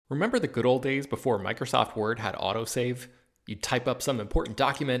Remember the good old days before Microsoft Word had autosave? You'd type up some important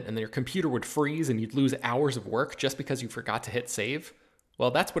document and then your computer would freeze and you'd lose hours of work just because you forgot to hit save?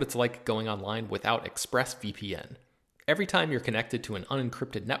 Well, that's what it's like going online without ExpressVPN. Every time you're connected to an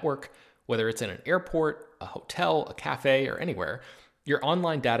unencrypted network, whether it's in an airport, a hotel, a cafe, or anywhere, your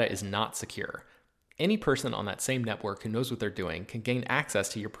online data is not secure. Any person on that same network who knows what they're doing can gain access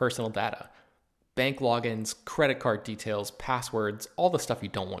to your personal data. Bank logins, credit card details, passwords, all the stuff you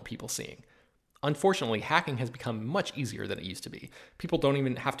don't want people seeing. Unfortunately, hacking has become much easier than it used to be. People don't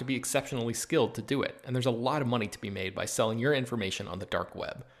even have to be exceptionally skilled to do it, and there's a lot of money to be made by selling your information on the dark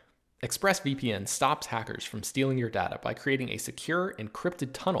web. ExpressVPN stops hackers from stealing your data by creating a secure, encrypted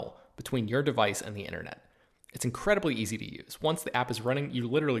tunnel between your device and the internet. It's incredibly easy to use. Once the app is running, you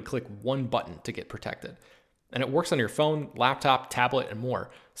literally click one button to get protected. And it works on your phone, laptop, tablet, and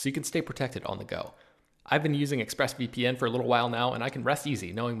more, so you can stay protected on the go. I've been using ExpressVPN for a little while now, and I can rest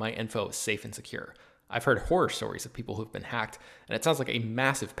easy knowing my info is safe and secure. I've heard horror stories of people who've been hacked, and it sounds like a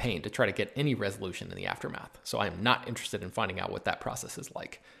massive pain to try to get any resolution in the aftermath, so I am not interested in finding out what that process is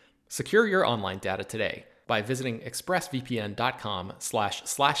like. Secure your online data today by visiting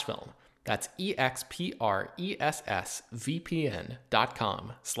expressvpn.com/film. That's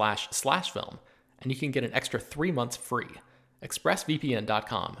expressvpn.com//film. And you can get an extra 3 months free.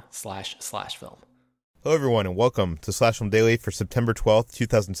 expressvpn.com//film. Hello, everyone, and welcome to Slash Film Daily for September 12th,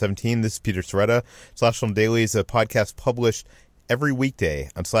 2017. This is Peter Soretta. Slash Film Daily is a podcast published every weekday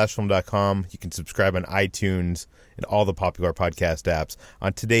on slashfilm.com. You can subscribe on iTunes and all the popular podcast apps.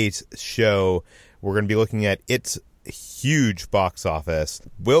 On today's show, we're going to be looking at its huge box office.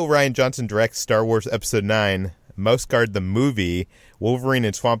 Will Rian Johnson directs Star Wars Episode 9, Mouse Guard the movie. Wolverine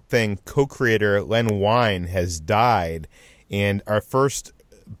and Swamp Thing co-creator Len Wein has died. And our first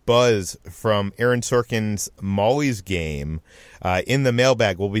buzz from Aaron Sorkin's Molly's Game. In the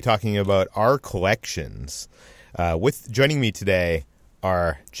mailbag, we'll be talking about our collections. Joining me today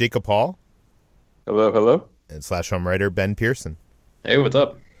are Jacob Hall. Hello, hello. And Slash Film writer Ben Pearson. Hey, what's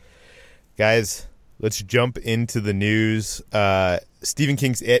up? Guys, let's jump into the news. Stephen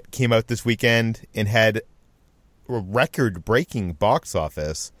King's It came out this weekend and had a record-breaking box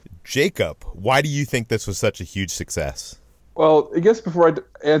office. Jacob, why do you think this was such a huge success? Well, I guess before I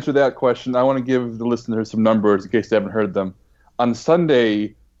answer that question, I want to give the listeners some numbers in case they haven't heard them. On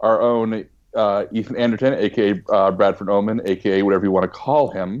Sunday, our own Ethan Anderton, a.k.a. Bradford Oman, a.k.a. whatever you want to call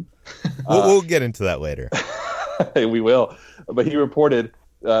him. We'll get into that later. We will. But he reported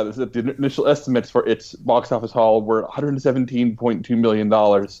that the initial estimates for its box office haul were $117.2 million,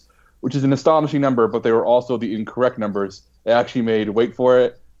 which is an astonishing number, but they were also the incorrect numbers. They actually made, wait for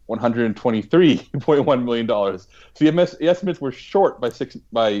it, $123.1 million. So the estimates were short by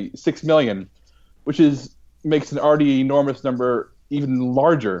 $6 million, which makes an already enormous number even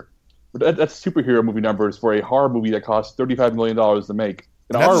larger. But that's superhero movie numbers for a horror movie that costs $35 million to make.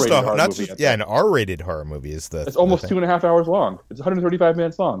 An R-rated horror movie. An R-rated horror movie is the. It's almost 2.5 hours long. It's 135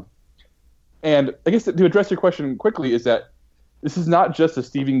 minutes long. And I guess to address your question quickly is that this is not just a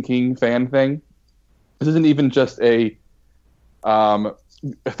Stephen King fan thing. This isn't even just a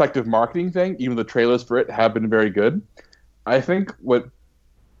effective marketing thing, even the trailers for it have been very good. I think what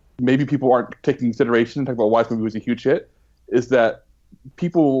maybe people aren't taking consideration, talking about why this movie was a huge hit, is that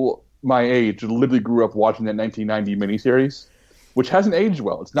people my age literally grew up watching that 1990 miniseries, which hasn't aged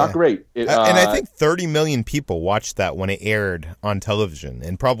well. It's not great. And I think 30 million people watched that when it aired on television,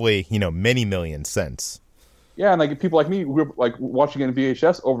 and probably, many millions since. Yeah, and like people like me, we were like watching it in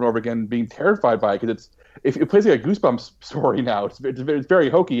VHS over and over again, being terrified by it, because it plays like a Goosebumps story now. It's very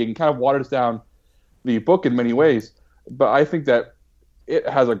hokey and kind of waters down the book in many ways. But I think that it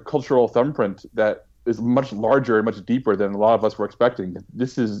has a cultural thumbprint that is much larger and much deeper than a lot of us were expecting.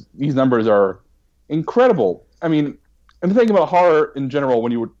 These numbers are incredible. I mean, and the thing about horror in general,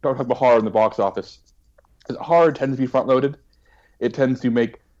 when you were talking about horror in the box office, is horror tends to be front-loaded. It tends to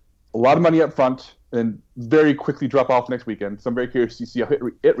make a lot of money up front and very quickly drop off next weekend. So I'm very curious to see how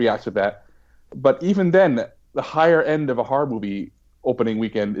it reacts to that. But even then, the higher end of a horror movie opening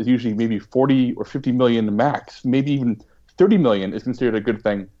weekend is usually maybe 40 or 50 million max. Maybe even 30 million is considered a good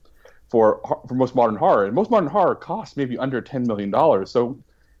thing for most modern horror. And most modern horror costs maybe under $10 million. So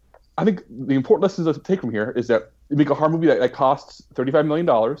I think the important lessons to take from here is that you make a horror movie that costs $35 million,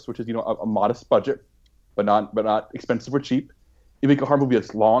 which is a modest budget, but not expensive or cheap. You make a horror movie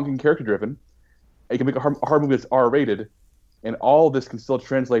that's long and character-driven. You can make a horror movie that's R-rated. And all of this can still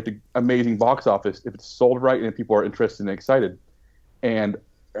translate to amazing box office if it's sold right and if people are interested and excited. And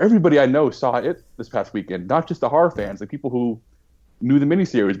everybody I know saw it this past weekend, not just the horror fans, like people who knew the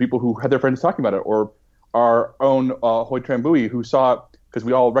miniseries, people who had their friends talking about it, or our own Hoy Tran Bui, who saw it because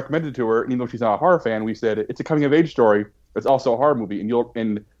we all recommended it to her, and even though she's not a horror fan, we said it's a coming of age story. It's also a horror movie,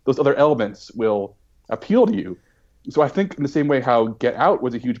 and those other elements will appeal to you. So I think in the same way how Get Out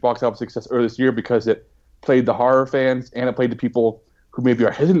was a huge box office success earlier this year because it played the horror fans and it played the people who maybe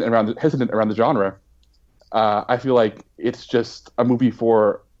are hesitant around the genre. I feel like it's just a movie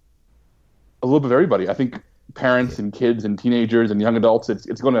for a little bit of everybody. I think parents and kids and teenagers and young adults.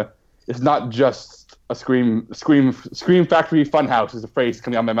 It's not just a scream factory funhouse is a phrase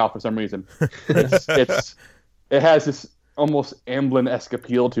coming out of my mouth for some reason. It has this almost Amblin-esque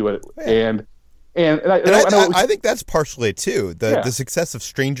appeal to it, and I think that's partially it too. The success of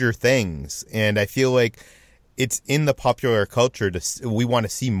Stranger Things, and I feel like it's in the popular culture we want to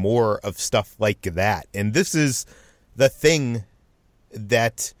see more of stuff like that, and this is the thing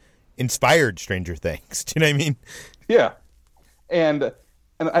that inspired Stranger Things. Do you know what I mean? Yeah, and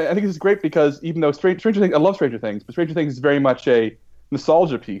I think this is great because even though Stranger Things, I love Stranger Things, but Stranger Things is very much a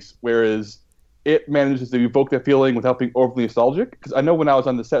nostalgia piece, whereas it manages to evoke that feeling without being overly nostalgic. Because I know when I was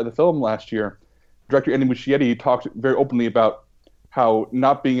on the set of the film last year, director Andy Muschietti talked very openly about how,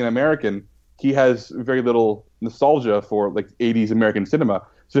 not being an American, he has very little nostalgia for like 80s American cinema.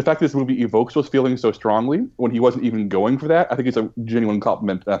 So the fact that this movie evokes those feelings so strongly when he wasn't even going for that, I think it's a genuine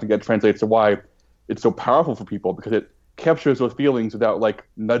compliment. And I think that translates to why it's so powerful for people, because it captures those feelings without like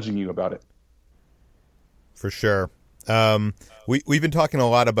nudging you about it. For sure. We've been talking a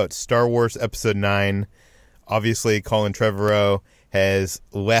lot about Star Wars Episode 9. Obviously, Colin Trevorrow has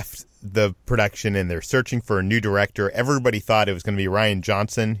left the production and they're searching for a new director. Everybody thought it was going to be Rian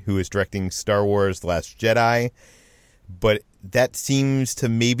Johnson, who is directing Star Wars The Last Jedi, but that seems to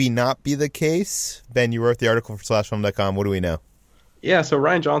maybe not be the case. Ben, you wrote the article for SlashFilm.com. What do we know? Yeah, so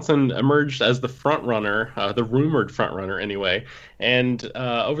Rian Johnson emerged as the frontrunner, the rumored frontrunner anyway. And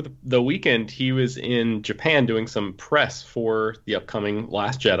over the weekend, he was in Japan doing some press for the upcoming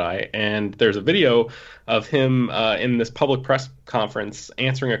Last Jedi. And there's a video of him in this public press conference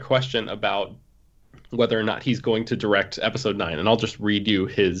answering a question about whether or not he's going to direct Episode 9. And I'll just read you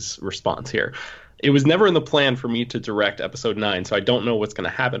his response here. It was never in the plan for me to direct Episode 9, so I don't know what's going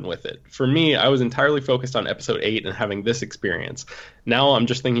to happen with it. For me, I was entirely focused on Episode 8 and having this experience. Now I'm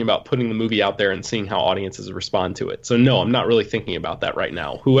just thinking about putting the movie out there and seeing how audiences respond to it. So no, I'm not really thinking about that right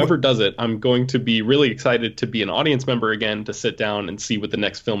now. Whoever does it, I'm going to be really excited to be an audience member again, to sit down and see what the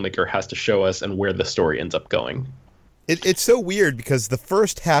next filmmaker has to show us and where the story ends up going. It's so weird because the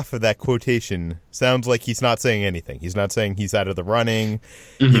first half of that quotation sounds like he's not saying anything. He's not saying he's out of the running.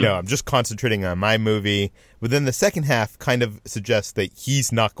 Mm-hmm. I'm just concentrating on my movie. But then the second half kind of suggests that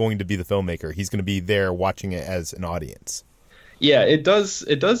he's not going to be the filmmaker. He's going to be there watching it as an audience. Yeah, it does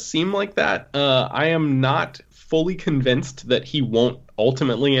seem like that. I am not fully convinced that he won't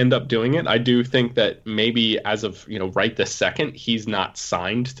ultimately end up doing it. I do think that maybe as of right this second, he's not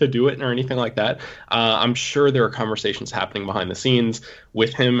signed to do it or anything like that. I'm sure there are conversations happening behind the scenes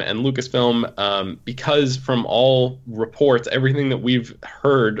with him and Lucasfilm, because from all reports, everything that we've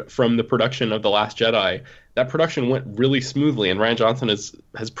heard from the production of The Last Jedi, that production went really smoothly, and Rian Johnson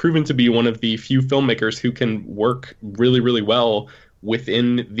has proven to be one of the few filmmakers who can work really, really well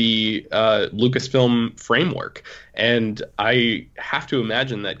within the Lucasfilm framework. And I have to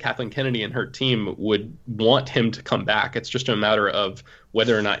imagine that Kathleen Kennedy and her team would want him to come back. It's just a matter of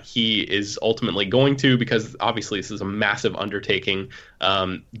whether or not he is ultimately going to, because obviously this is a massive undertaking.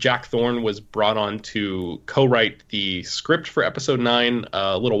 Jack Thorne was brought on to co-write the script for Episode 9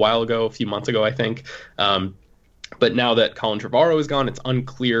 a little while ago, a few months ago, I think. But now that Colin Trevorrow is gone, it's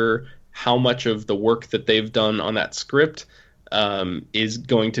unclear how much of the work that they've done on that script is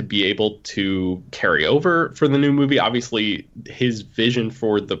going to be able to carry over for the new movie. Obviously, his vision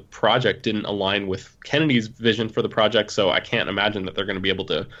for the project didn't align with Kennedy's vision for the project, so I can't imagine that they're going to be able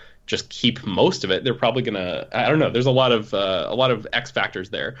to just keep most of it. They're probably going to, I don't know, there's a lot of X factors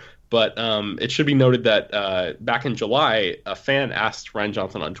there. But it should be noted that back in July, a fan asked Rian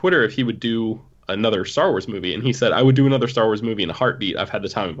Johnson on Twitter if he would do another Star Wars movie, and he said, I would do another Star Wars movie in a heartbeat. I've had the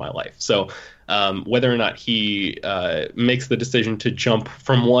time of my life. So whether or not he makes the decision to jump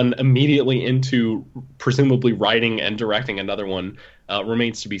from one immediately into presumably writing and directing another one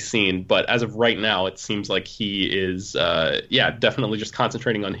remains to be seen. But as of right now, it seems like he is definitely just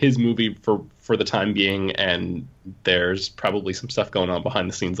concentrating on his movie for the time being, and there's probably some stuff going on behind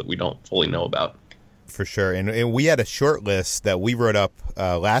the scenes that we don't fully know about. For sure. And we had a short list that we wrote up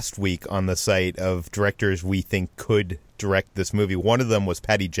last week on the site of directors we think could direct this movie. One of them was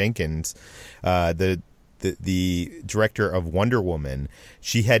Patty Jenkins, the director of Wonder Woman.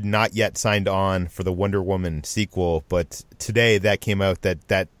 She had not yet signed on for the Wonder Woman sequel, but today that came out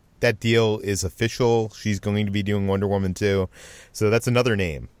that that deal is official. She's going to be doing Wonder Woman 2. So that's another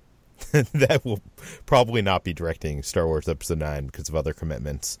name that will probably not be directing Star Wars Episode 9 because of other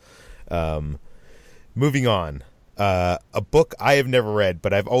commitments. Moving on. A book I have never read,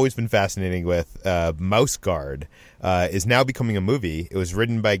 but I've always been fascinated with, Mouse Guard, is now becoming a movie. It was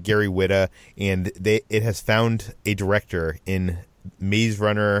written by Gary Whitta, and it has found a director in Maze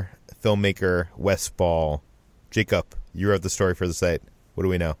Runner filmmaker Wes Ball. Jacob, you wrote the story for the site. What do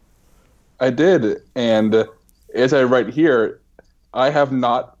we know? I did, and as I write here, I have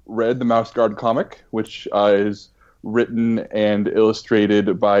not read the Mouse Guard comic, which is written and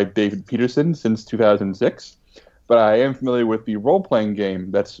illustrated by David Peterson since 2006. But I am familiar with the role-playing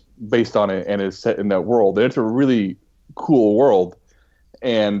game that's based on it and is set in that world. And it's a really cool world,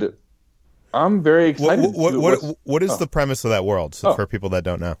 and I'm very excited. What is the premise of that world, for people that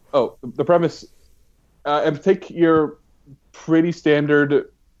don't know? Oh, the premise, take your pretty standard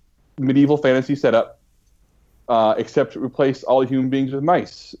medieval fantasy setup, except replace all human beings with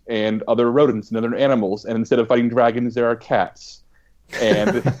mice and other rodents and other animals, and instead of fighting dragons, there are cats.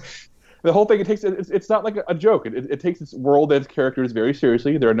 And the whole thing, it's not like a joke. It takes its world and its characters very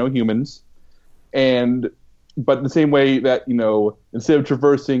seriously. There are no humans. But in the same way that, instead of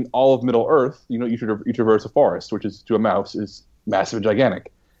traversing all of Middle Earth, you traverse a forest, which is to a mouse is massive and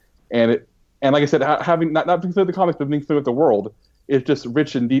gigantic. And like I said, having not being familiar with the comics, but being familiar with the world, it's just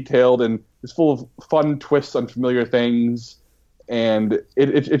rich and detailed, and it's full of fun twists on familiar things. And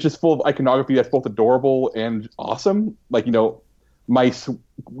it's just full of iconography that's both adorable and awesome. Like, mice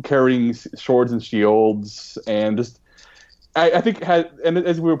carrying swords and shields, and just I think and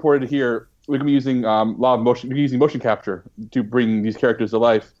as we reported here, we're going to be using motion capture to bring these characters to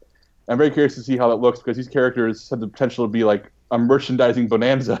life. I'm very curious to see how that looks, because these characters have the potential to be like a merchandising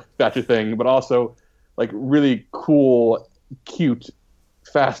bonanza, that your thing, but also like really cool, cute,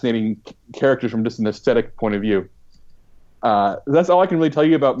 fascinating characters from just an aesthetic point of view. That's all I can really tell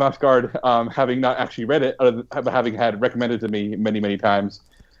you about Mouse Guard, having not actually read it, other than having had recommended to me many, many times.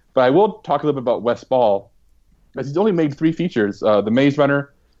 But I will talk a little bit about Wes Ball, as he's only made 3 features: the Maze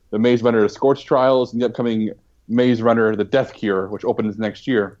Runner, The Scorch Trials, and the upcoming Maze Runner: The Death Cure, which opens next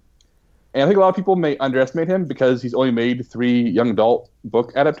year. And I think a lot of people may underestimate him because he's only made 3 young adult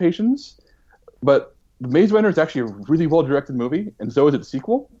book adaptations. But The Maze Runner is actually a really well-directed movie, and so is its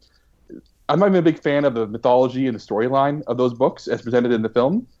sequel. I'm not even a big fan of the mythology and the storyline of those books as presented in the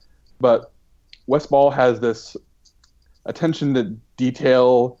film, but Wes Ball has this attention to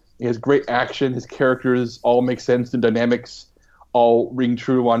detail. He has great action. His characters all make sense. The dynamics all ring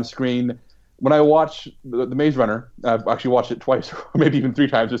true on screen. When I watch the Maze Runner, I've actually watched it twice, or maybe even 3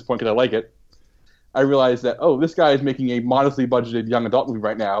 times at this point because I like it, I realize that, this guy is making a modestly budgeted young adult movie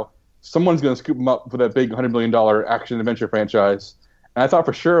right now. Someone's going to scoop him up for that big $100 million action-adventure franchise. And I thought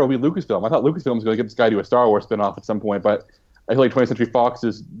for sure it would be Lucasfilm. I thought Lucasfilm was going to get this guy to a Star Wars spinoff at some point, but I feel like 20th Century Fox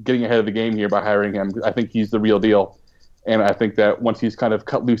is getting ahead of the game here by hiring him. I think he's the real deal. And I think that once he's kind of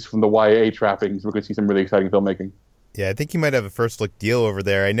cut loose from the YA trappings, we're going to see some really exciting filmmaking. Yeah, I think he might have a first-look deal over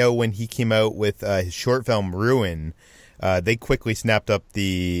there. I know when he came out with his short film Ruin, they quickly snapped up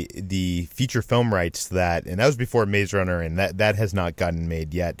the feature film rights to that, and that was before Maze Runner, and that has not gotten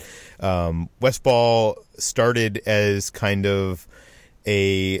made yet. Wes Ball started as kind of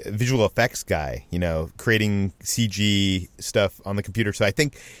a visual effects guy, creating CG stuff on the computer. So I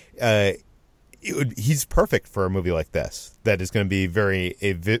think he's perfect for a movie like this that is going to be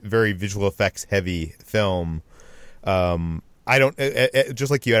very visual effects heavy film. I don't just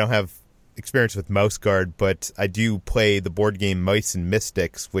like you. I don't have experience with Mouse Guard, but I do play the board game Mice and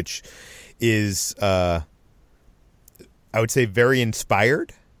Mystics, which is I would say very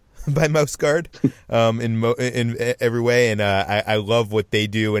inspired by Mouse Guard in every way, and I love what they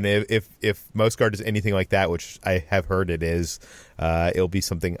do. And if Mouse Guard is anything like that, which I have heard it is, it'll be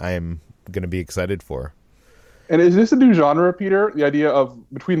something I am going to be excited for. And is this a new genre, Peter? The idea of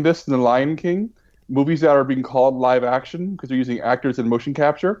between this and The Lion King, movies that are being called live action because they're using actors and motion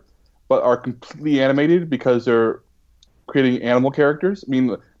capture, but are completely animated because they're creating animal characters. I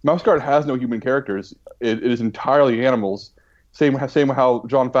mean, Mouse Guard has no human characters; it is entirely animals. Same how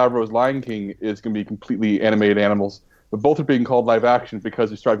Jon Favreau's Lion King is going to be completely animated animals. But both are being called live action because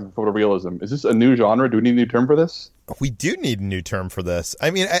they're striving for photorealism. Is this a new genre? Do we need a new term for this? We do need a new term for this.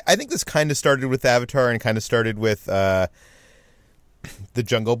 I mean, I think this kind of started with Avatar and kind of started with the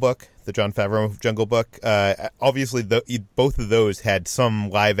Jungle Book, the Jon Favreau Jungle Book. Obviously, both of those had some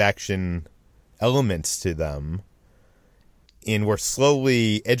live action elements to them. And we're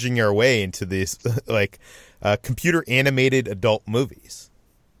slowly edging our way into these computer animated adult movies,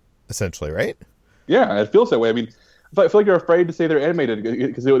 essentially, right? Yeah, it feels that way. I mean, I feel like they're afraid to say they're animated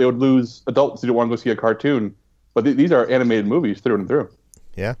because they would lose adults who don't want to go see a cartoon. But these are animated movies through and through.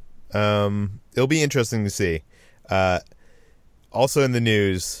 Yeah. It'll be interesting to see. Also in the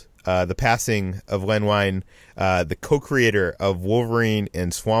news, the passing of Len Wein, the co-creator of Wolverine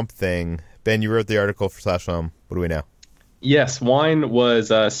and Swamp Thing. Ben, you wrote the article for Slash Film. What do we know? Yes, Wein was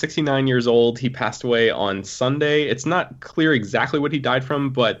 69 years old. He passed away on Sunday. It's not clear exactly what he died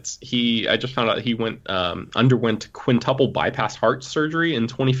from, but I just found out he underwent quintuple bypass heart surgery in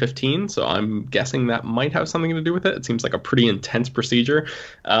 2015. So I'm guessing that might have something to do with it. It seems like a pretty intense procedure.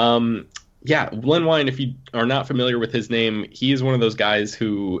 Yeah, Len Wein, if you are not familiar with his name, he is one of those guys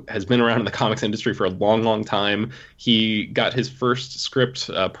who has been around in the comics industry for a long, long time. He got his first script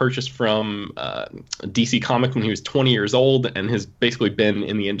purchased from DC Comics when he was 20 years old and has basically been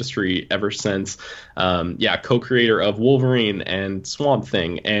in the industry ever since. Co-creator of Wolverine and Swamp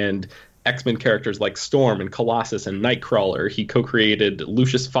Thing and X-Men characters like Storm and Colossus and Nightcrawler. He co-created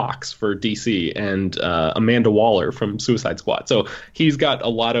Lucius Fox for DC and Amanda Waller from Suicide Squad. So he's got a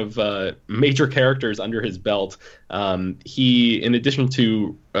lot of major characters under his belt. He, in addition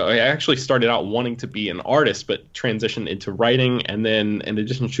to, actually started out wanting to be an artist, but transitioned into writing. And then in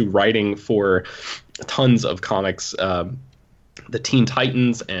addition to writing for tons of comics, the Teen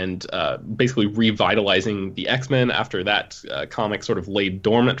Titans and basically revitalizing the X-Men after that comic sort of laid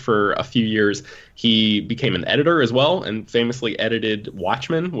dormant for a few years. He became an editor as well and famously edited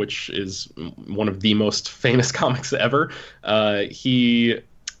Watchmen, which is one of the most famous comics ever.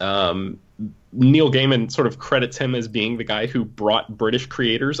 Neil Gaiman sort of credits him as being the guy who brought British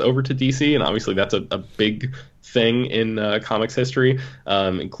creators over to DC, and obviously that's a big thing in comics history,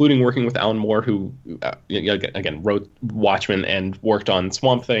 including working with Alan Moore, who again wrote Watchmen and worked on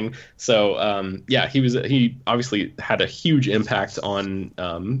Swamp Thing. So he obviously had a huge impact on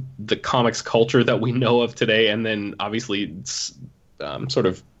the comics culture that we know of today, and then obviously sort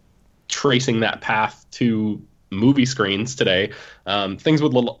of tracing that path to movie screens today. Things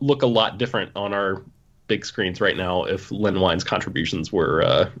would look a lot different on our big screens right now if Len Wein's contributions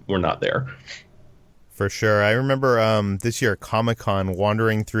were not there. For sure. I remember this year at Comic-Con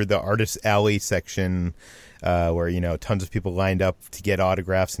wandering through the Artist Alley section where, tons of people lined up to get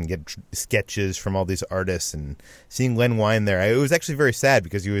autographs and get sketches from all these artists, and seeing Len Wein there. It was actually very sad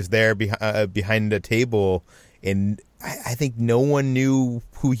because he was there behind a table, and I think no one knew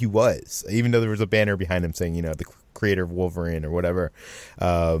who he was, even though there was a banner behind him saying, the creator of Wolverine or whatever.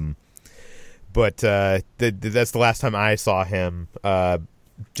 But that's the last time I saw him.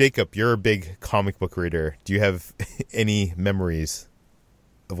 Jacob, you're a big comic book reader. Do you have any memories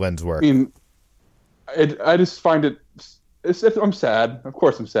of Len's work? I mean, I just find I'm sad. Of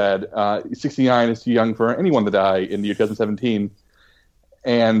course I'm sad. 69 is too young for anyone to die in the year 2017.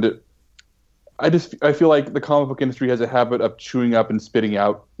 And I feel like the comic book industry has a habit of chewing up and spitting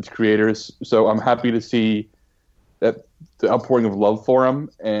out its creators. So I'm happy to see that the outpouring of love for him.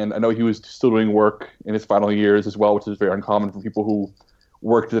 And I know he was still doing work in his final years as well, which is very uncommon for people who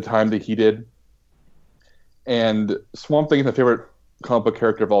worked at the time that he did. And Swamp Thing is my favorite comic book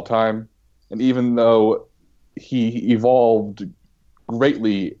character of all time. And even though he evolved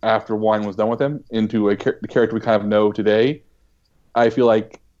greatly after Wein was done with him into the character we kind of know today, I feel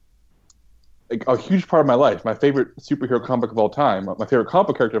like a huge part of my life, my favorite superhero comic book of all time, my favorite comic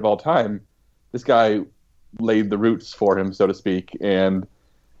book character of all time, this guy laid the roots for him, so to speak. And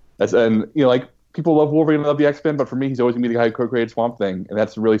people love Wolverine, love the X-Men, but for me, he's always going to be the guy who co-created Swamp Thing, and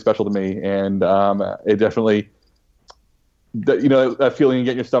that's really special to me. And it definitely, that feeling you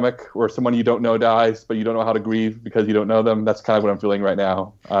get in your stomach where someone you don't know dies, but you don't know how to grieve because you don't know them. That's kind of what I'm feeling right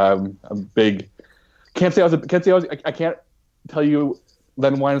now. I'm big. I can't tell you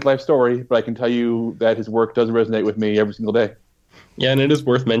Len Wein's life story, but I can tell you that his work does resonate with me every single day. Yeah, and it is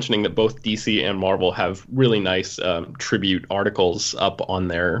worth mentioning that both DC and Marvel have really nice tribute articles up on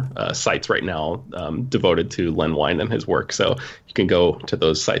their sites right now devoted to Len Wein and his work. So you can go to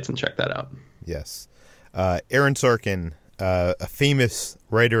those sites and check that out. Yes. Aaron Sorkin, a famous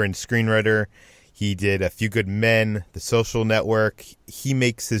writer and screenwriter. He did A Few Good Men, The Social Network. He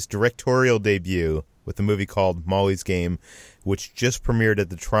makes his directorial debut with a movie called Molly's Game, which just premiered at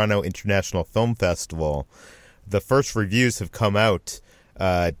the Toronto International Film Festival. The first reviews have come out.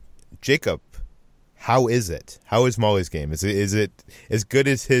 Jacob, how is it? How is Molly's Game? Is it as good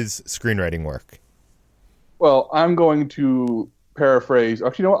as his screenwriting work? Well, I'm going to paraphrase.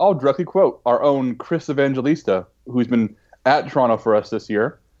 Actually, I'll directly quote our own Chris Evangelista, who's been at Toronto for us this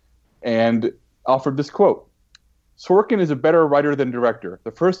year, and offered this quote. Sorkin is a better writer than director.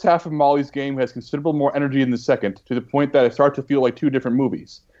 The first half of Molly's Game has considerable more energy than the second, to the point that it starts to feel like two different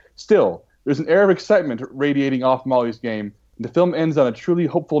movies. Still, There's an air of excitement radiating off Molly's game, and the film ends on a truly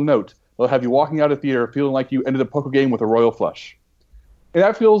hopeful note that'll have you walking out of theater feeling like you ended a poker game with a royal flush. And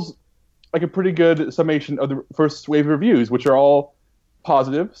that feels like a pretty good summation of the first wave of reviews, which are all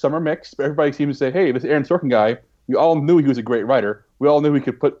positive. Some are mixed, but everybody seems to say, hey, this Aaron Sorkin guy, we all knew he was a great writer. We all knew he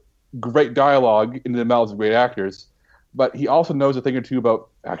could put great dialogue into the mouths of great actors. But he also knows a thing or two about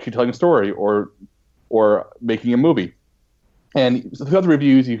actually telling a story or making a movie. And throughout the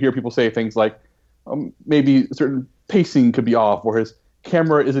reviews, you hear people say things like, maybe certain pacing could be off, or his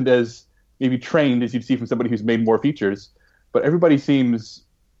camera isn't as maybe trained as you'd see from somebody who's made more features. But everybody seems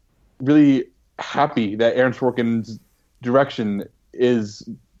really happy that Aaron Sorkin's direction is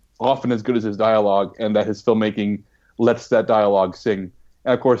often as good as his dialogue, and that his filmmaking lets that dialogue sing.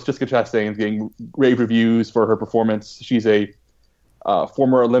 And of course, Jessica Chastain is getting rave reviews for her performance. She's a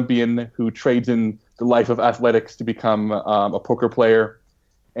former Olympian who trades in the life of athletics to become a poker player.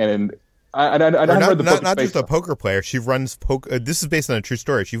 And not just a poker player. She runs poker. This is based on a true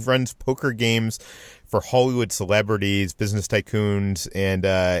story. She runs poker games for Hollywood celebrities, business tycoons,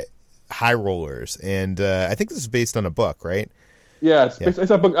 and high rollers. And I think this is based on a book, right? Yeah,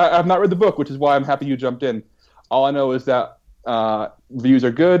 it's a book. I've not read the book, which is why I'm happy you jumped in. All I know is that reviews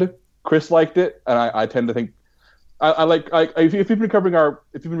are good. Chris liked it, and I tend to think if you've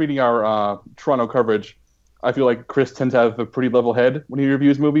been reading our Toronto coverage, I feel like Chris tends to have a pretty level head when he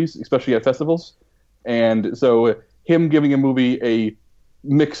reviews movies, especially at festivals. And so him giving a movie a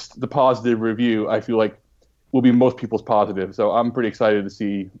mixed to positive review, I feel like will be most people's positive. So I'm pretty excited to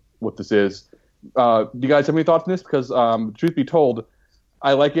see what this is. Do you guys have any thoughts on this? Because truth be told,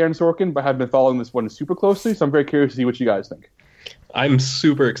 I like Aaron Sorkin, but I haven't been following this one super closely, so I'm very curious to see what you guys think. I'm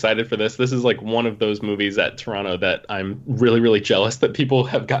super excited for this. This is like one of those movies at Toronto that I'm really, really jealous that people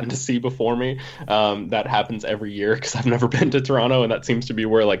have gotten to see before me. That happens every year because I've never been to Toronto, and that seems to be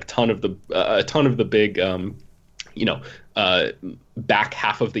where like a ton of the big, back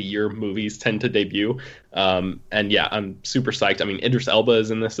half of the year movies tend to debut. And yeah, I'm super psyched. I mean, Idris Elba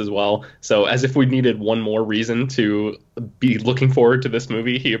is in this as well. So as if we needed one more reason to be looking forward to this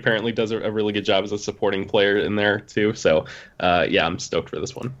movie, he apparently does a really good job as a supporting player in there too. So yeah, I'm stoked for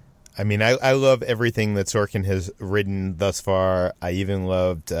this one. I mean, I love everything that Sorkin has written thus far. I even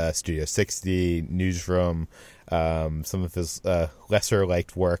loved Studio 60, Newsroom, some of his lesser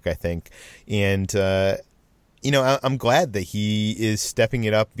liked work, I think. And I'm glad that he is stepping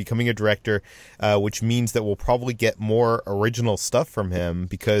it up, becoming a director, which means that we'll probably get more original stuff from him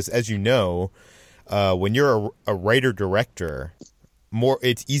because, as you know, when you're a writer-director,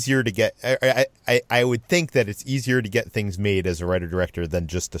 it's easier to get... I would think that it's easier to get things made as a writer-director than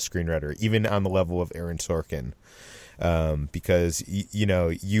just a screenwriter, even on the level of Aaron Sorkin, because,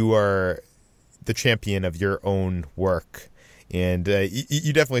 you are the champion of your own work. And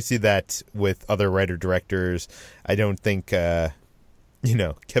you definitely see that with other writer-directors. I don't think, Kevin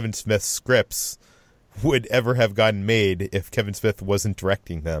Smith's scripts would ever have gotten made if Kevin Smith wasn't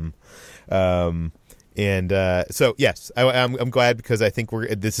directing them. So, yes, I'm glad because I think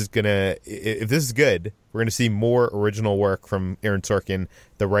if this is good, we're going to see more original work from Aaron Sorkin,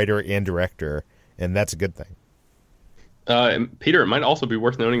 the writer and director, and that's a good thing. Peter, it might also be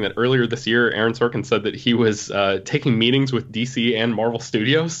worth noting that earlier this year, Aaron Sorkin said that he was taking meetings with DC and Marvel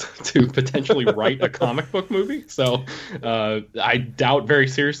Studios to potentially write a comic book movie. So I doubt very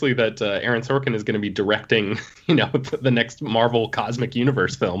seriously that Aaron Sorkin is going to be directing, the next Marvel Cosmic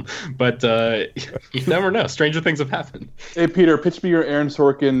Universe film. But you never know. Stranger things have happened. Hey, Peter, pitch me your Aaron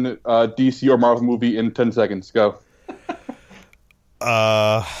Sorkin DC or Marvel movie in 10 seconds. Go.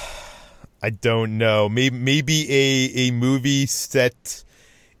 I don't know. Maybe a movie set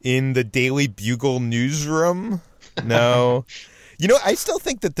in the Daily Bugle newsroom? No. I still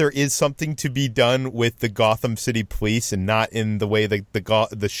think that there is something to be done with the Gotham City Police, and not in the way that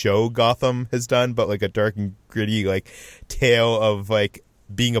the show Gotham has done, but like a dark and gritty tale of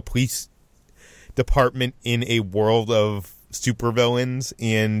being a police department in a world of supervillains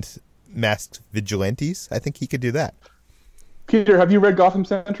and masked vigilantes. I think he could do that. Peter, have you read Gotham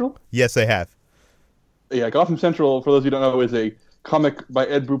Central? Yes, I have. Yeah, Gotham Central, for those who don't know, is a comic by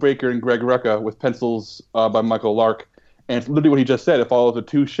Ed Brubaker and Greg Rucka with pencils by Michael Lark. And it's literally what he just said. It follows the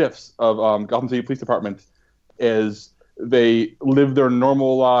two shifts of Gotham City Police Department as they live their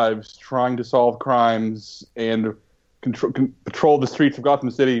normal lives trying to solve crimes and patrol the streets of Gotham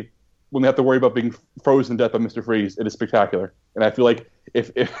City when they have to worry about being frozen to death by Mr. Freeze. It is spectacular. And I feel like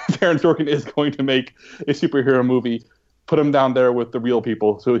if Aaron Sorkin is going to make a superhero movie, put him down there with the real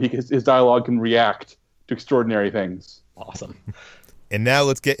people so his dialogue can react to extraordinary things. Awesome. And now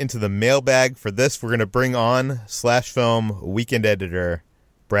let's get into the mailbag. For this, we're going to bring on /film weekend editor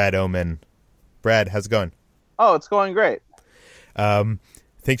Brad Oman. Brad, how's it going? Oh, it's going great.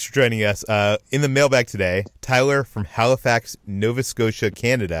 Thanks for joining us. In the mailbag today, Tyler from Halifax, Nova Scotia,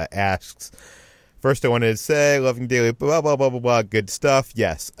 Canada asks, first I wanted to say, loving daily, blah, blah, blah, blah, blah, good stuff.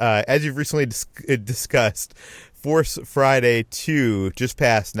 Yes. As you've recently discussed, Force Friday 2 just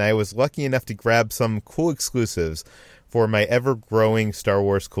passed, and I was lucky enough to grab some cool exclusives for my ever-growing Star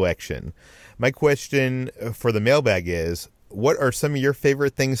Wars collection. My question for the mailbag is, what are some of your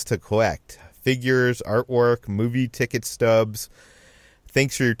favorite things to collect? Figures, artwork, movie ticket stubs.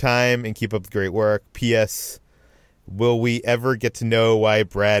 Thanks for your time and keep up the great work. P.S. Will we ever get to know why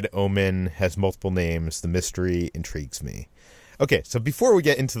Brad Oman has multiple names? The mystery intrigues me. Okay, so before we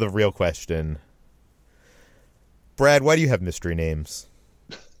get into the real question, Brad, why do you have mystery names?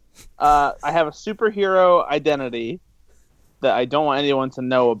 I have a superhero identity that I don't want anyone to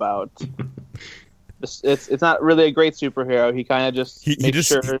know about. It's not really a great superhero. He kind of just he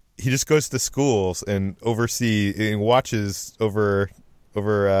just goes to schools and watches over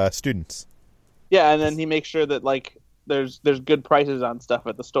students. Yeah, and then he makes sure that like there's good prices on stuff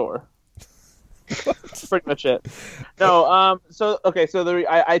at the store. That's pretty much it. No,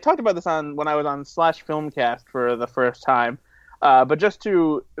 I talked about this when I was on Slash Filmcast for the first time. But just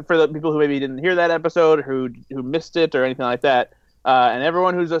for the people who maybe didn't hear that episode, who missed it or anything like that, and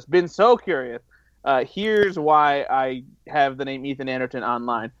everyone who's just been so curious, here's why I have the name Ethan Anderton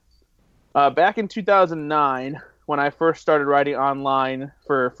online. Back in 2009, when I first started writing online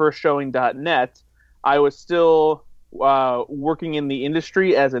for firstshowing.net, I was still working in the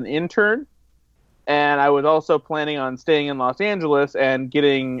industry as an intern, and I was also planning on staying in Los Angeles and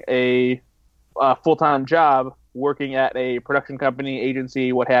getting a full-time job working at a production company,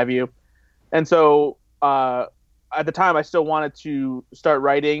 agency, what have you. And so at the time, I still wanted to start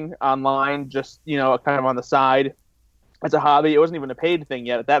writing online, just, kind of on the side as a hobby. It wasn't even a paid thing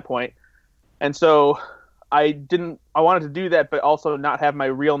yet at that point. And so I wanted to do that, but also not have my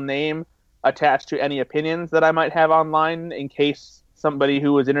real name attached to any opinions that I might have online in case somebody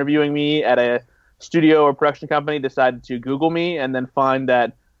who was interviewing me at a studio or production company decided to Google me and then find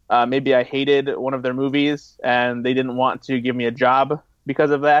that maybe I hated one of their movies and they didn't want to give me a job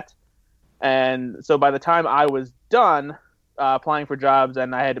because of that. And so by the time I was done applying for jobs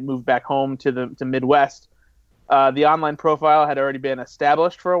and I had to move back home to Midwest, the online profile had already been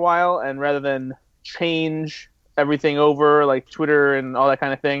established for a while. And rather than change everything over like Twitter and all that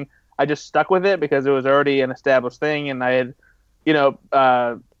kind of thing, I just stuck with it because it was already an established thing. And I had,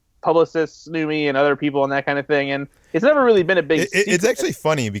 publicists knew me and other people and that kind of thing. And it's never really been a big secret. It's actually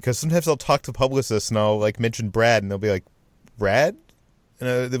funny because sometimes I'll talk to publicists and I'll like mention Brad and they'll be like, Brad?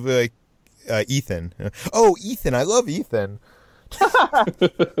 And they'll be like, Ethan. Oh, Ethan. I love Ethan.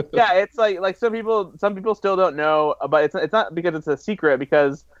 Yeah, it's like some people still don't know, but it's not because it's a secret,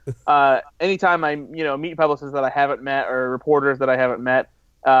 because anytime I meet publicists that I haven't met or reporters that I haven't met,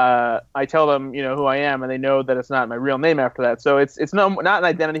 I tell them who I am, and they know that it's not my real name after that. So it's not an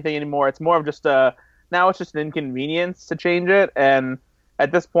identity thing anymore. It's more of just now it's just an inconvenience to change it, and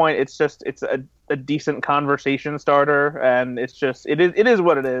at this point it's a decent conversation starter, and it is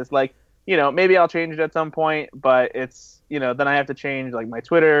what it is. Like, maybe I'll change it at some point, but it's then I have to change like my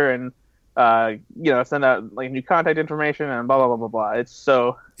Twitter and send out like new contact information and blah blah blah blah blah. It's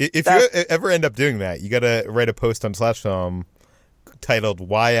so if you ever end up doing that, you got to write a post on Slash Film titled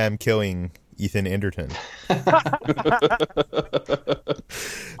 "Why I'm Killing Ethan Anderton."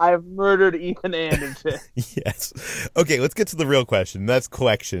 I've murdered Ethan Anderton. Yes. Okay, let's get to the real question. That's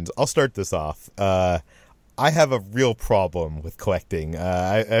collections. I'll start this off. I have a real problem with collecting.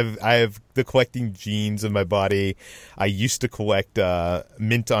 I have the collecting genes in my body. I used to collect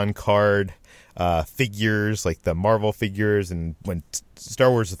mint on card figures, like the Marvel figures, and when Star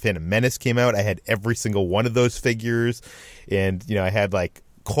Wars: The Phantom Menace came out, I had every single one of those figures, and I had like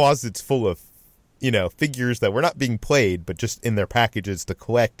closets full of figures that were not being played, but just in their packages to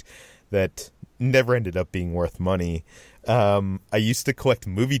collect, that never ended up being worth money. I used to collect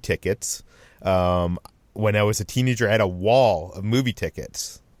movie tickets. When I was a teenager, I had a wall of movie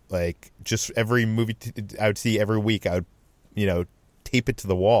tickets. Like, just every movie I would see every week, I would, tape it to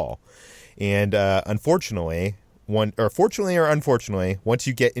the wall. And fortunately or unfortunately, once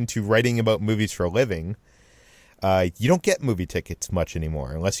you get into writing about movies for a living, you don't get movie tickets much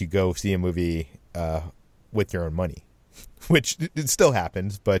anymore unless you go see a movie with your own money. Which it still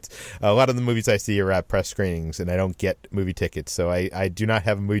happens, but a lot of the movies I see are at press screenings, and I don't get movie tickets, so I do not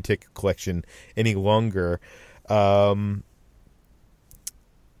have a movie ticket collection any longer. When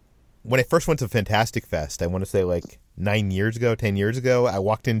I first went to Fantastic Fest, I want to say like 10 years ago, I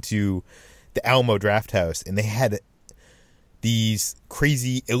walked into the Alamo Draft House, and they had these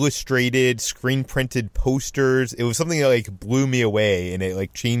crazy illustrated, screen printed posters. It was something that like blew me away, and it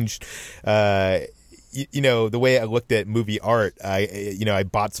like changed, the way I looked at movie art. I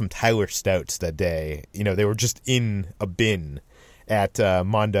bought some Tyler Stouts that day. They were just in a bin at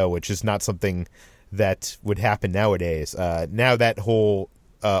Mondo, which is not something that would happen nowadays. Now that whole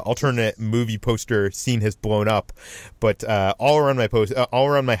alternate movie poster scene has blown up, but all around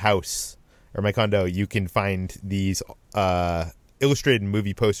my house or my condo, you can find these illustrated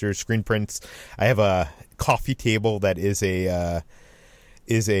movie posters, screen prints. I have a coffee table that is a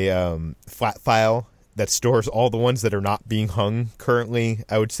flat file that stores all the ones that are not being hung currently.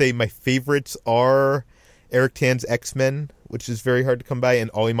 I would say my favorites are Eric Tan's X-Men, which is very hard to come by,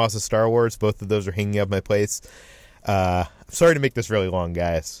 and Ollie Moss's Star Wars. Both of those are hanging up my place. I'm sorry to make this really long,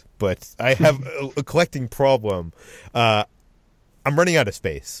 guys, but I have a collecting problem. I'm running out of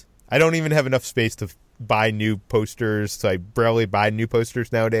space. I don't even have enough space to buy new posters, so I barely buy new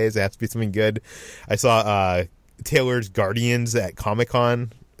posters nowadays. It has to be something good. I saw Taylor's Guardians at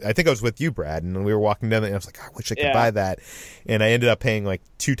Comic-Con. I think I was with you, Brad, and we were walking down there, and I was like, I wish I could buy that. And I ended up paying like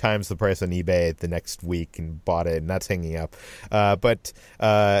 2 times the price on eBay the next week and bought it, and that's hanging up. But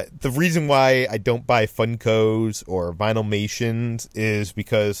the reason why I don't buy Funkos or Vinylmations is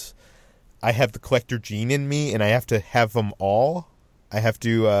because I have the collector gene in me, and I have to have them all. I have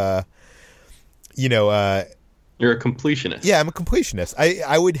to, You're a completionist. Yeah, I'm a completionist.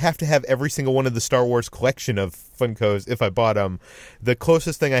 I would have to have every single one of the Star Wars collection of Funkos if I bought them. The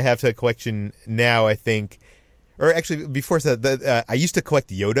closest thing I have to a collection now, I think, or actually before that, I used to collect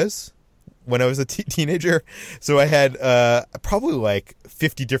Yodas when I was a teenager. So I had probably like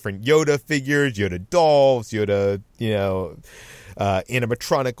 50 different Yoda figures, Yoda dolls, Yoda,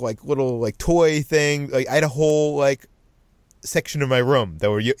 animatronic like little like toy thing. Like I had a whole like section of my room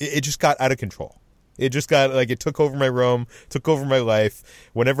that it just got out of control. It just got like it took over my room, took over my life.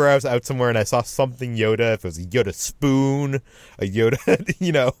 Whenever I was out somewhere and I saw something Yoda, if it was a Yoda spoon, a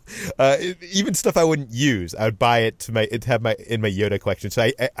Yoda, even stuff I wouldn't use, I would buy it to have in my Yoda collection.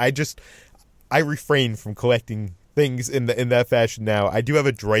 So I refrain from collecting things in that fashion now. I do have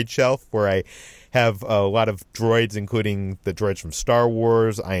a droid shelf where I have a lot of droids, including the droids from Star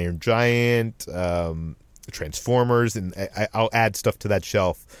Wars, Iron Giant, Transformers, and I'll add stuff to that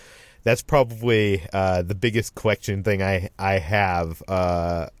shelf. That's probably the biggest collection thing I have.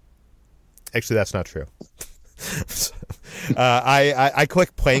 Actually, that's not true. I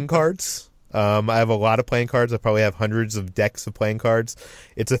collect playing cards. I have a lot of playing cards. I probably have hundreds of decks of playing cards.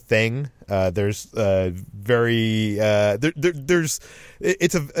 It's a thing. It's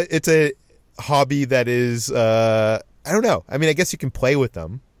a hobby that is I don't know. I mean, I guess you can play with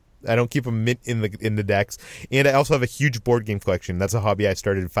them. I don't keep them in the decks, and I also have a huge board game collection. That's a hobby I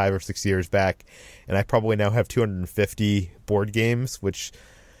started 5 or 6 years back, and I probably now have 250 board games, which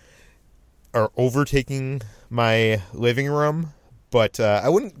are overtaking my living room. But I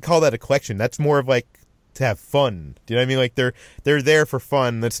wouldn't call that a collection. That's more of like to have fun. Do you know what I mean? Like they're there for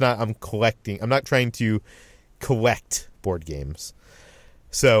fun. That's not I'm collecting. I'm not trying to collect board games.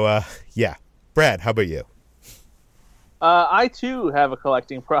 So yeah, Brad, how about you? I too have a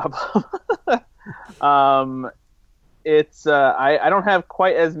collecting problem. It's I don't have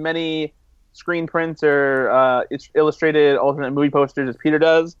quite as many screen prints or illustrated alternate movie posters as Peter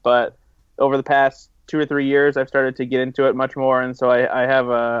does, but over the past 2 or 3 years, I've started to get into it much more, and so I have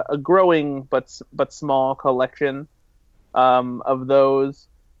a growing but small collection of those.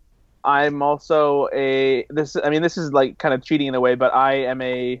 I'm also this is like kind of cheating in a way, but I am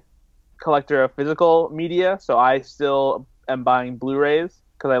a collector of physical media, so I still am buying Blu-rays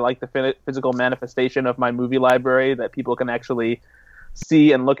because I like the physical manifestation of my movie library, that people can actually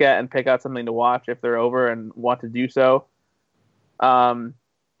see and look at and pick out something to watch if they're over and want to do so.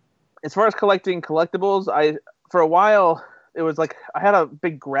 As far as collecting collectibles, for a while it was like I had a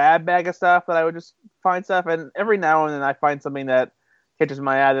big grab bag of stuff that I would just find stuff, and every now and then I find something that catches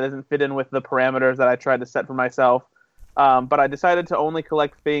my eye that doesn't fit in with the parameters that I tried to set for myself. But I decided to only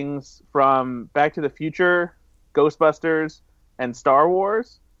collect things from Back to the Future, Ghostbusters, and Star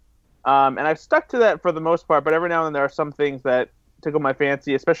Wars. And I've stuck to that for the most part, but every now and then there are some things that tickle my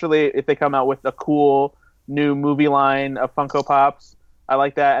fancy, especially if they come out with a cool new movie line of Funko Pops. I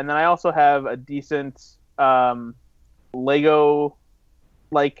like that. And then I also have a decent Lego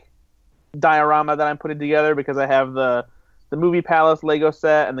diorama that I'm putting together, because I have the Movie Palace Lego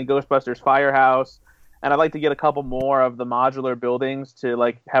set and the Ghostbusters Firehouse. And I'd like to get a couple more of the modular buildings to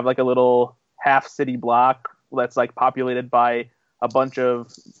have a little half city block that's populated by a bunch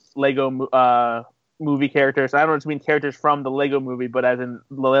of Lego movie characters. I don't just mean characters from the Lego movie, but as in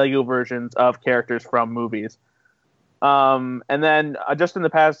the Lego versions of characters from movies. And then just in the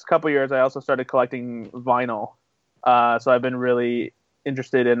past couple years, I also started collecting vinyl. So I've been really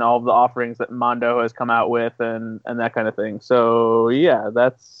interested in all of the offerings that Mondo has come out with and that kind of thing. So yeah,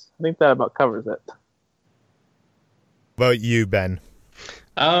 I think that about covers it. What about you, Ben?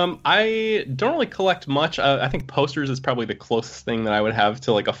 I don't really collect much. I think posters is probably the closest thing that I would have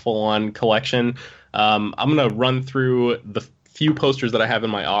to like a full-on collection. I'm going to run through the few posters that I have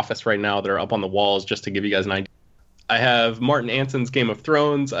in my office right now that are up on the walls just to give you guys an idea. I have Martin Anson's Game of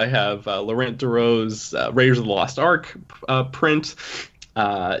Thrones. I have Laurent Duro's Raiders of the Lost Ark print.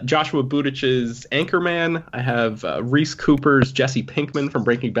 Joshua Budich's Anchorman. I have Reese Cooper's Jesse Pinkman from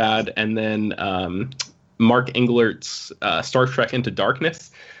Breaking Bad. And then Mark Englert's Star Trek Into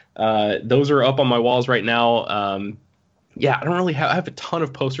Darkness. Those are up on my walls right now. Yeah, I don't really have. I have a ton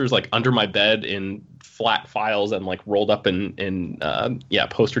of posters like under my bed in flat files and like rolled up in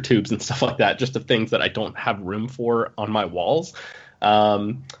poster tubes and stuff like that, just of things that I don't have room for on my walls.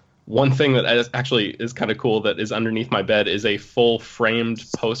 One thing that actually is kind of cool that is underneath my bed is a full framed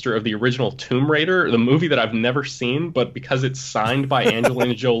poster of the original Tomb Raider, the movie that I've never seen, but because it's signed by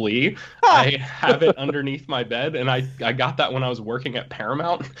Angelina Jolie, I have it underneath my bed. And I got that when I was working at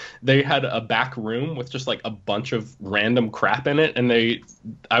Paramount. They had a back room with just like a bunch of random crap in it. And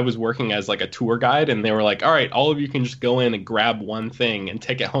I was working as like a tour guide, and they were like, all right, all of you can just go in and grab one thing and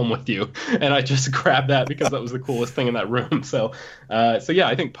take it home with you. And I just grabbed that because that was the coolest thing in that room. So yeah,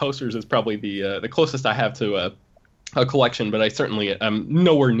 I think posters is probably the closest I have to a collection, but I certainly am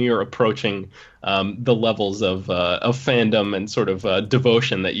nowhere near approaching the levels of fandom and sort of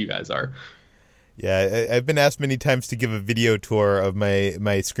devotion that you guys are. Yeah, I've been asked many times to give a video tour of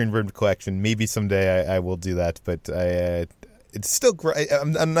my screen-burned collection. Maybe someday I will do that, but it's still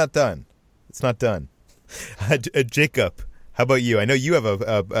I'm not done. It's not done. Jacob, how about you? I know you have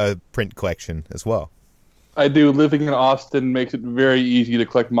a print collection as well. I do. Living in Austin makes it very easy to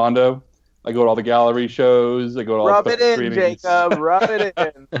collect Mondo. I go to all the gallery shows. I go to all Rub the it in, screenings. Jacob. Rub it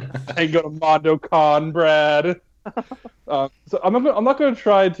in. I go to Mondo Con, Brad. So I'm not going to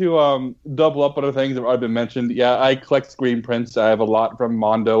try to double up on the things that have already been mentioned. Yeah, I collect screen prints. I have a lot from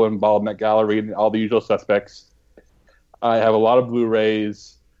Mondo and Bottleneck Gallery and all the usual suspects. I have a lot of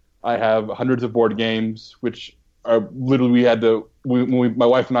Blu-rays. I have hundreds of board games, which are literally my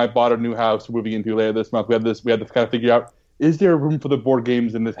wife and I bought a new house we're moving into later this month. We had to kind of figure out, is there room for the board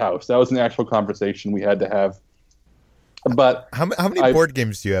games in this house? That was an actual conversation we had to have. But how many board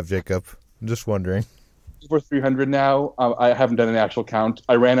games do you have, Jacob? I'm just wondering. Over 300 now. I haven't done an actual count.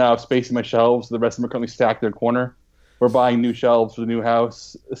 I ran out of space in my shelves. The rest of them are currently stacked in a corner. We're buying new shelves for the new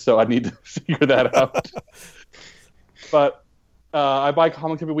house, so I need to figure that out. But I buy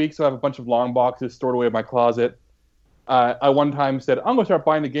comics every week, so I have a bunch of long boxes stored away in my closet. I one time said, I'm going to start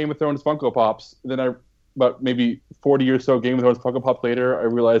buying the Game of Thrones Funko Pops. Then about maybe 40 or so Game of Thrones Funko Pops later, I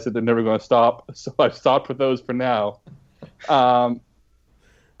realized that they're never going to stop. So I've stopped with those for now. And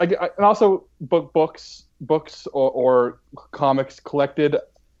also books or comics collected.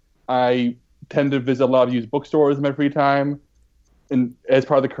 I tend to visit a lot of used bookstores in my free time. And as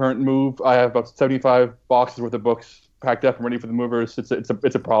part of the current move, I have about 75 boxes worth of books packed up and ready for the movers. It's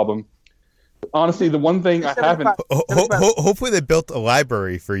a problem. Honestly, the one thing I haven't... Hopefully they built a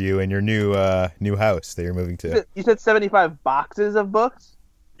library for you in your new house that you're moving to. You said 75 boxes of books?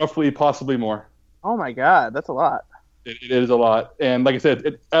 Roughly, possibly more. Oh my god, that's a lot. It is a lot. And like I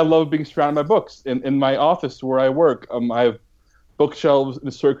said, I love being surrounded by books. In my office where I work, I have bookshelves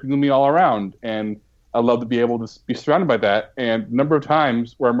circling me all around. And I love to be able to be surrounded by that. And a number of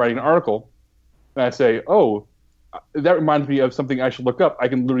times where I'm writing an article, and I say, oh, that reminds me of something I should look up. I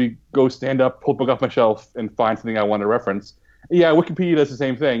can literally go stand up, pull a book off my shelf, and find something I want to reference. Yeah, Wikipedia does the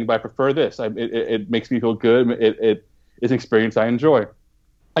same thing, but I prefer this. It makes me feel good. It is an experience I enjoy.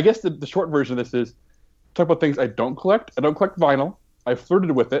 I guess the short version of this is talk about things I don't collect. I don't collect vinyl. I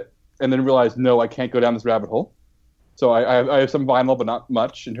flirted with it and then realized, no, I can't go down this rabbit hole. So I have some vinyl, but not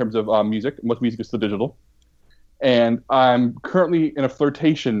much in terms of music. Most music is still digital. And I'm currently in a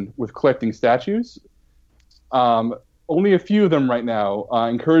flirtation with collecting statues. Only a few of them right now,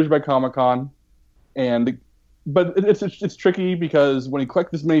 encouraged by Comic-Con. But it's tricky because when you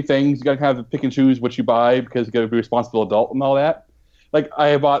collect this many things, you got to kind of pick and choose what you buy because you got to be a responsible adult and all that. Like,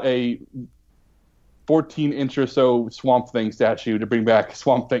 I bought a 14-inch or so Swamp Thing statue to bring back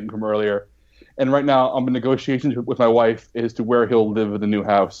Swamp Thing from earlier. And right now, I'm in negotiations with my wife as to where he'll live in the new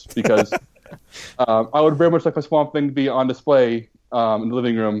house because I would very much like my Swamp Thing to be on display in the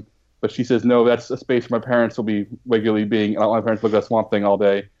living room. But she says, no, that's a space my parents will be regularly being. And I don't want my parents to look at that Swamp Thing all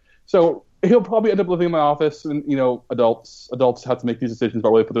day. So he'll probably end up living in my office. And, adults have to make these decisions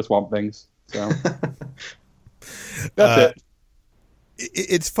about where they put their Swamp Things. So. That's it.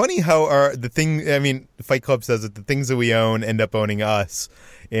 It's funny how Fight Club says that the things that we own end up owning us.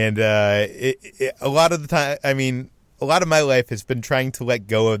 And a lot of the time, a lot of my life has been trying to let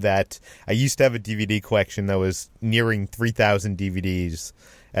go of that. I used to have a DVD collection that was nearing 3,000 DVDs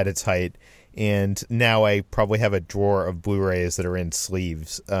at its height. And now I probably have a drawer of Blu-rays that are in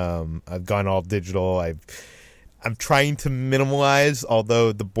sleeves. I've gone all digital. I'm trying to minimalize,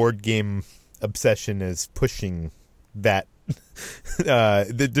 although the board game obsession is pushing that.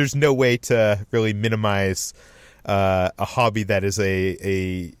 There's no way to really minimize a hobby that is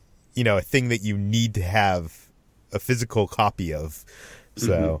a thing that you need to have a physical copy of.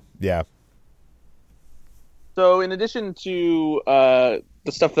 So, yeah. So in addition to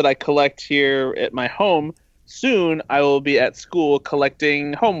the stuff that I collect here at my home, soon I will be at school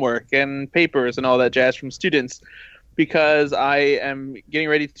collecting homework and papers and all that jazz from students, because I am getting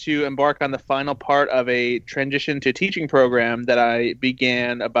ready to embark on the final part of a transition to teaching program that I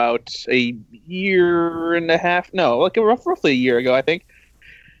began about a year and a half, roughly a year ago, I think.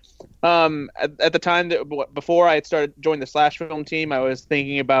 At the time before I had joined the Slash Film team, I was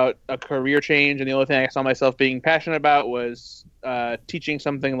thinking about a career change, and the only thing I saw myself being passionate about was teaching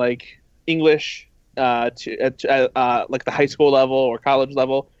something like English like the high school level or college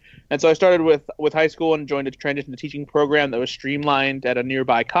level. And so I started with high school and joined a transition to teaching program that was streamlined at a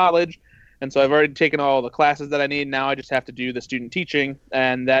nearby college. And so I've already taken all the classes that I need. Now I just have to do the student teaching,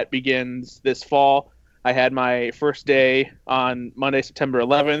 and that begins this fall. I had my first day on Monday, September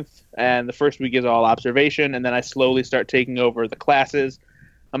 11th, and the first week is all observation, and then I slowly start taking over the classes.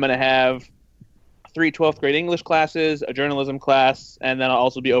 I'm going to have 3 12th grade English classes, a journalism class, and then I'll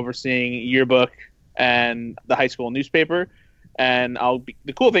also be overseeing yearbook and the high school newspaper. And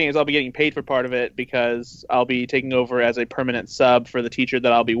the cool thing is I'll be getting paid for part of it, because I'll be taking over as a permanent sub for the teacher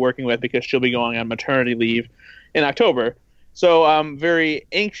that I'll be working with, because she'll be going on maternity leave in October. So I'm very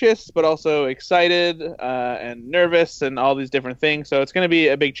anxious, but also excited and nervous and all these different things. So it's going to be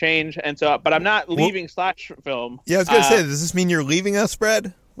a big change. But I'm not leaving Slash Film. Yeah, I was going to say, does this mean you're leaving us,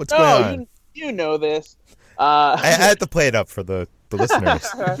 Brad? What's going on? You know this. I had to play it up for the listeners.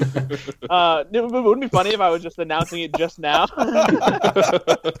 It wouldn't be funny if I was just announcing it just now.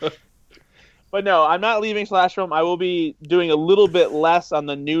 But no, I'm not leaving Slash Film. I will be doing a little bit less on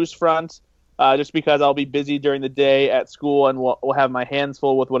the news front, just because I'll be busy during the day at school, and we'll have my hands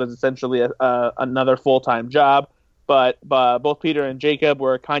full with what is essentially another full-time job. But both Peter and Jacob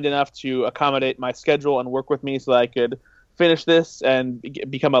were kind enough to accommodate my schedule and work with me so that I could finish this and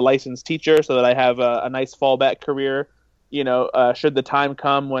become a licensed teacher, so that I have a nice fallback career, should the time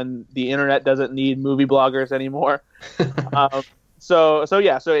come when the internet doesn't need movie bloggers anymore. So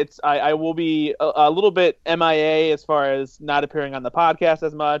it's I will be a little bit MIA as far as not appearing on the podcast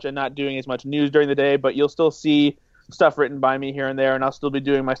as much and not doing as much news during the day, but you'll still see stuff written by me here and there, and I'll still be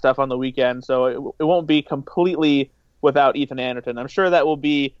doing my stuff on the weekend. So it won't be completely without Ethan Anderton. I'm sure that will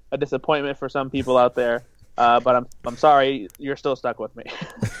be a disappointment for some people out there. But I'm sorry, you're still stuck with me.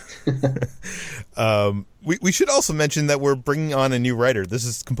 We should also mention that we're bringing on a new writer. This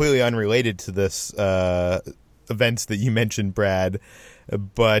is completely unrelated to this events that you mentioned, Brad.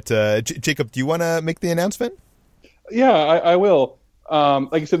 But Jacob, do you want to make the announcement? Yeah, I will.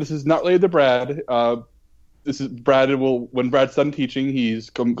 Like I said, this is not related to Brad. This is Brad. When Brad's done teaching, he's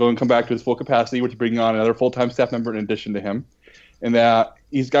going to come back to his full capacity. We're bringing on another full-time staff member in addition to him. And that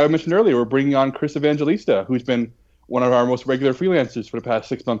I mentioned earlier, we're bringing on Chris Evangelista, who's been one of our most regular freelancers for the past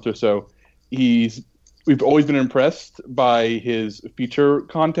 6 months or so. We've always been impressed by his feature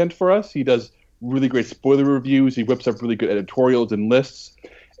content for us. He does really great spoiler reviews. He whips up really good editorials and lists.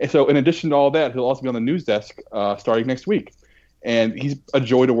 And so in addition to all that, he'll also be on the news desk starting next week. And he's a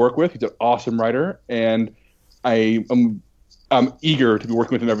joy to work with. He's an awesome writer. And I'm eager to be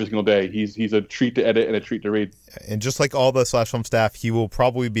working with him every single day. He's a treat to edit and a treat to read. And just like all the Slash Film staff, he will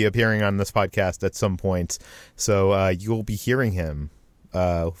probably be appearing on this podcast at some point. So you'll be hearing him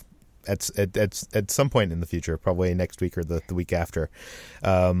at some point in the future, probably next week or the week after.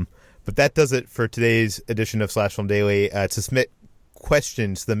 But that does it for today's edition of Slash Film Daily. To submit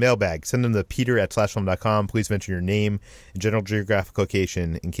questions to the mailbag, send them to peter@slashfilm.com. Please mention your name and general geographic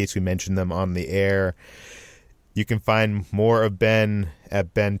location in case we mention them on the air. You can find more of Ben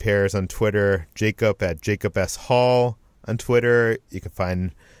at Ben Pears on Twitter, Jacob at Jacob S. Hall on Twitter. You can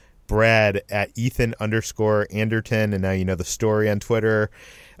find Brad at Ethan_Anderton, and now you know the story on Twitter.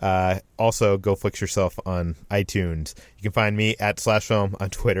 Also, go fix yourself on iTunes. You can find me at /film on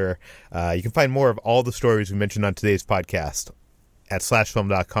Twitter. You can find more of all the stories we mentioned on today's podcast at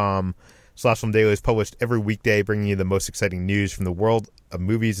 /film.com. Slash Film Daily is published every weekday, bringing you the most exciting news from the world of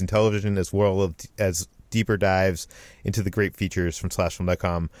movies and television, as well as deeper dives into the great features from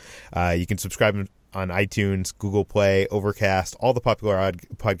SlashFilm.com. You can subscribe on iTunes, Google Play, Overcast, all the popular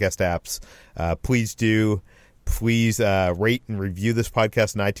podcast apps. Please do. Please rate and review this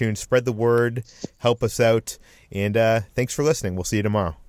podcast on iTunes. Spread the word. Help us out. And thanks for listening. We'll see you tomorrow.